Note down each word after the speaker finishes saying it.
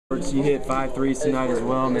You hit 5 threes tonight as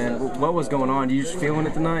well, man. What was going on? You just feeling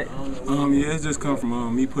it tonight? Yeah, it's just come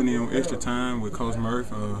from me putting in extra time with Coach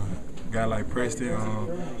Murph. Guy like Preston,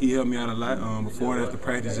 he helped me out a lot. Before that, the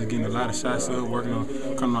practice, just getting a lot of shots up, working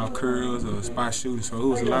on coming off curls, spot shooting. So it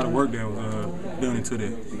was a lot of work that was done into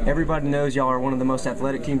that. Everybody knows y'all are one of the most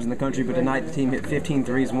athletic teams in the country, but tonight the team hit 15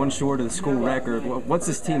 threes, one short of the school record. What's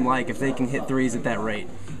this team like if they can hit threes at that rate?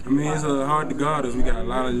 I mean, it's hard to guard us. We got a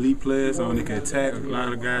lot of elite players that can attack, a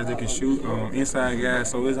lot of guys that can shoot, inside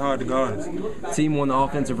guys, so it's hard to guard us. Team won the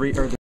offensive